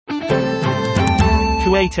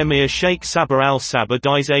Kuwait Emir Sheikh Sabah Al Sabah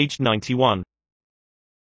dies aged 91.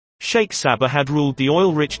 Sheikh Sabah had ruled the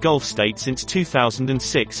oil-rich Gulf state since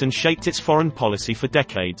 2006 and shaped its foreign policy for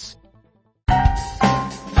decades.